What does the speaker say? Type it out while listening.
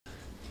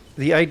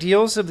The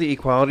ideals of the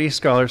Equality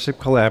Scholarship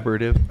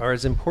Collaborative are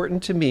as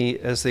important to me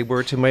as they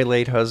were to my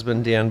late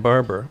husband, Dan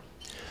Barber.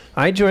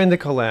 I joined the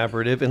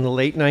collaborative in the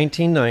late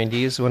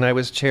 1990s when I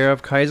was chair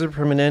of Kaiser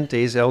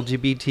Permanente's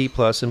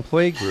LGBT+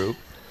 employee group,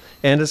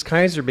 and as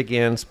Kaiser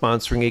began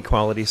sponsoring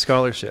equality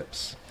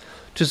scholarships.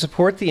 To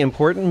support the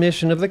important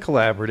mission of the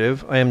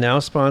collaborative, I am now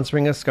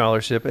sponsoring a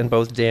scholarship in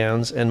both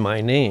Dan's and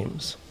my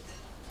names.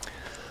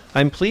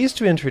 I'm pleased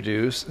to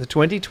introduce the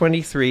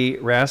 2023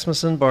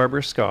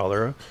 Rasmussen-Barber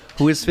Scholar,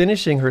 who is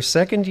finishing her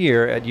second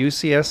year at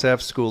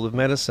UCSF School of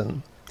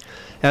Medicine.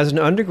 As an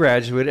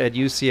undergraduate at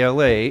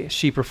UCLA,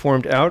 she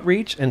performed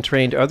outreach and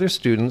trained other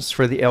students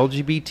for the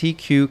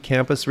LGBTQ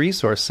Campus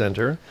Resource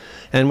Center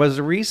and was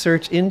a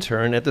research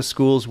intern at the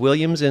school's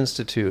Williams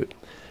Institute.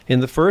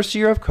 In the first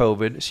year of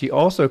COVID, she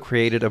also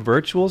created a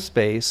virtual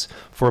space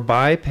for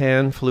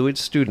bi-pan fluid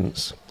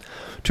students.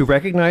 To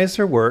recognize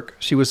her work,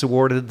 she was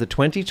awarded the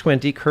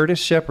 2020 Curtis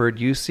Shepard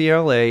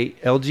UCLA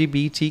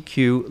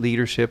LGBTQ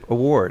Leadership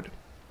Award.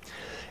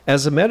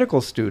 As a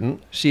medical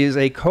student, she is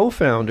a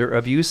co-founder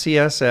of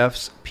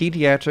UCSF's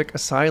Pediatric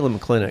Asylum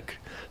Clinic,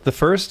 the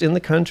first in the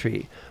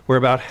country, where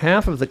about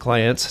half of the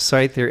clients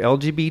cite their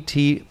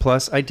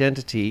LGBT+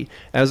 identity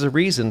as a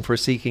reason for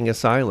seeking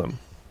asylum.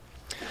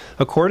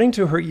 According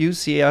to her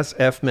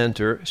UCSF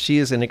mentor, she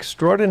is an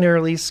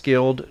extraordinarily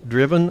skilled,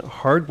 driven,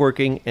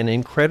 hardworking, and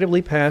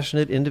incredibly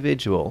passionate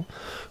individual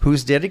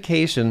whose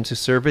dedication to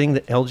serving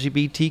the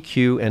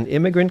LGBTQ and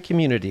immigrant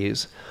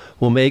communities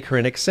will make her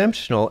an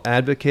exceptional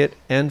advocate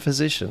and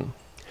physician.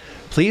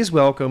 Please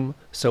welcome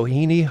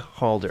Sohini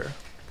Halder.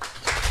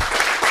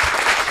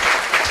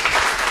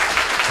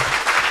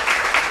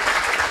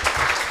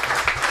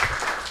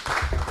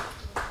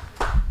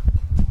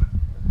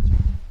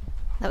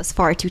 That was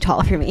far too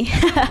tall for me.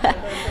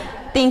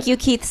 Thank you,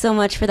 Keith, so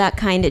much for that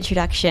kind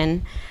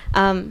introduction.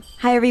 Hi,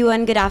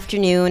 everyone. Good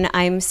afternoon.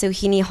 I'm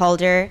Sohini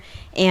Halder,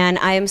 and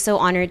I am so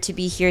honored to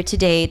be here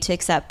today to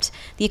accept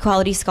the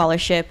Equality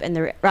Scholarship and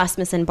the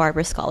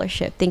Rasmussen-Barber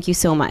Scholarship. Thank you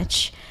so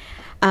much.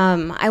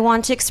 I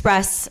want to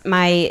express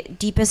my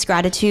deepest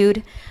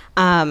gratitude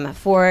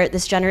for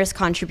this generous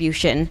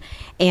contribution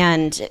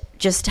and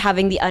just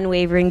having the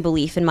unwavering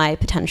belief in my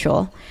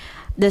potential.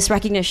 This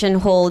recognition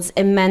holds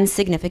immense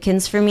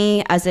significance for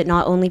me, as it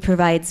not only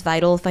provides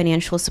vital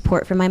financial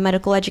support for my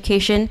medical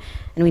education,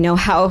 and we know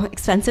how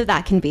expensive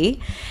that can be,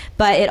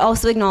 but it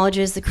also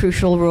acknowledges the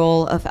crucial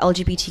role of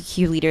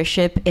LGBTQ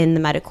leadership in the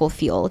medical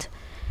field.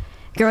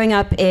 Growing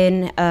up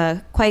in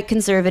a quite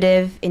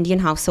conservative Indian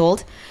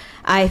household,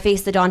 I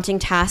faced the daunting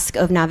task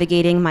of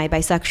navigating my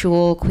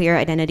bisexual queer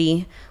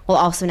identity while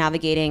also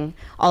navigating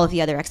all of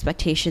the other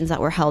expectations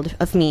that were held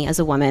of me as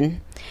a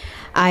woman.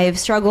 I've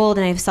struggled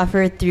and I've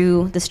suffered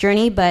through this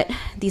journey, but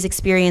these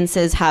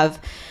experiences have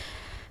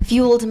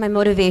fueled my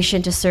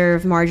motivation to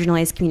serve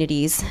marginalized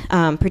communities,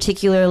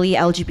 particularly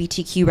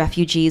LGBTQ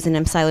refugees and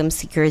asylum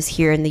seekers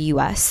here in the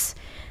US.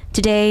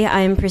 Today,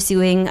 I'm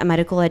pursuing a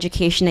medical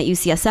education at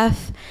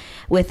UCSF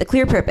with a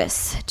clear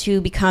purpose: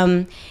 to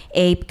become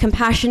a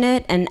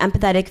compassionate and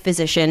empathetic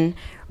physician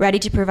ready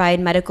to provide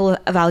medical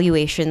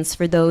evaluations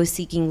for those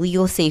seeking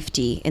legal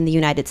safety in the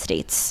United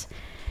States.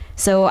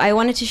 So I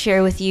wanted to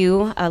share with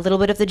you a little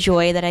bit of the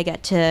joy that I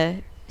get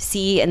to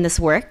see in this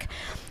work.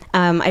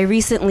 I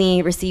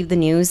recently received the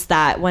news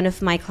that one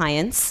of my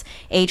clients,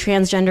 a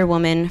transgender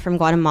woman from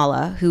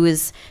Guatemala who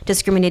is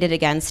discriminated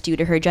against due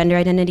to her gender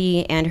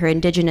identity and her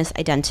indigenous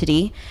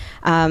identity,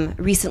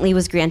 recently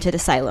was granted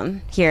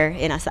asylum here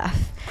in SF.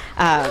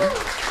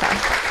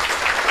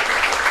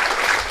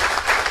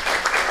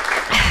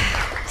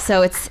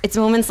 So it's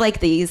moments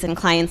like these and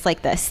clients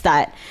like this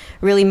that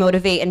really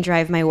motivate and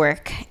drive my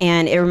work,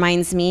 and it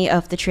reminds me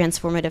of the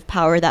transformative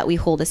power that we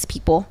hold as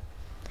people.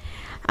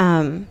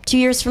 2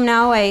 years from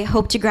now, I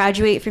hope to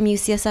graduate from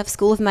UCSF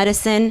School of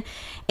Medicine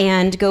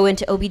and go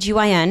into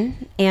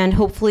OBGYN and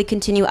hopefully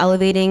continue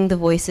elevating the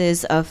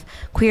voices of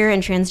queer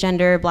and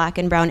transgender Black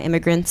and brown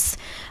immigrants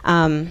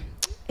and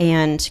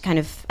kind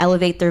of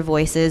elevate their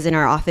voices in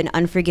our often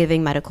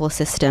unforgiving medical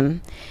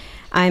system.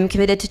 I'm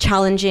committed to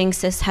challenging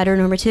cis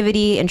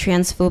heteronormativity and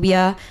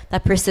transphobia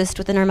that persist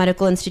within our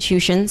medical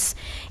institutions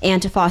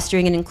and to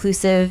fostering an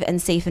inclusive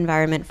and safe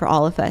environment for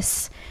all of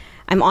us.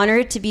 I'm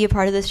honored to be a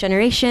part of this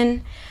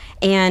generation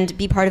and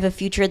be part of a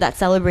future that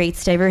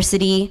celebrates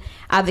diversity,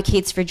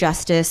 advocates for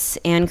justice,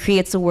 and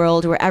creates a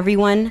world where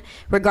everyone,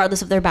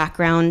 regardless of their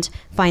background,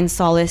 finds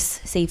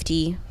solace,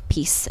 safety,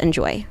 peace, and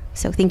joy.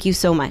 So thank you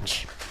so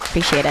much.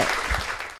 Appreciate it.